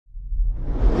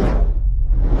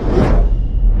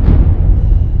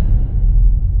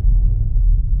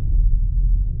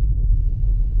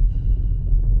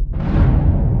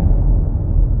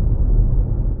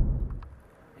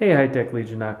Hey,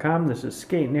 HighTechLegion.com. This is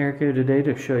Skate and Eric here today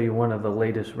to show you one of the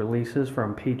latest releases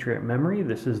from Patriot Memory.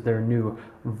 This is their new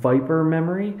Viper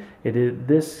memory.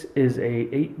 This is a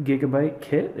 8GB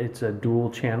kit. It's a dual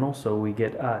channel, so we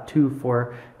get two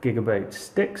 4GB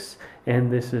sticks,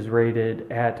 and this is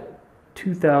rated at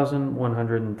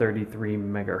 2133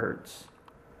 megahertz.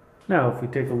 Now, if we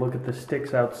take a look at the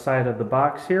sticks outside of the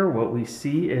box here, what we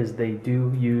see is they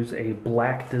do use a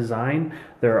black design.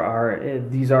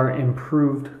 These are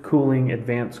improved cooling,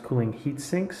 advanced cooling heat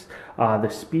sinks. The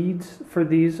speeds for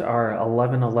these are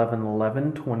 11, 11,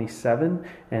 11, 27,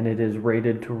 and it is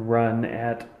rated to run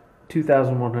at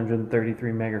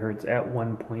 2133 megahertz at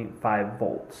 1.5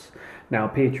 volts. Now,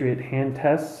 Patriot hand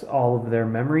tests all of their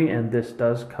memory, and this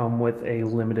does come with a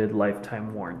limited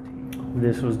lifetime warranty.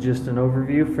 This was just an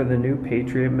overview for the new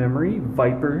Patriot Memory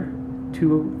Viper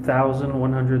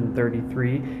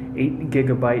 2133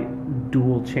 8GB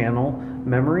dual channel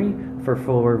memory. For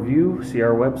full review, see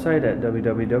our website at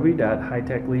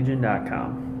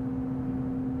www.hightechlegion.com.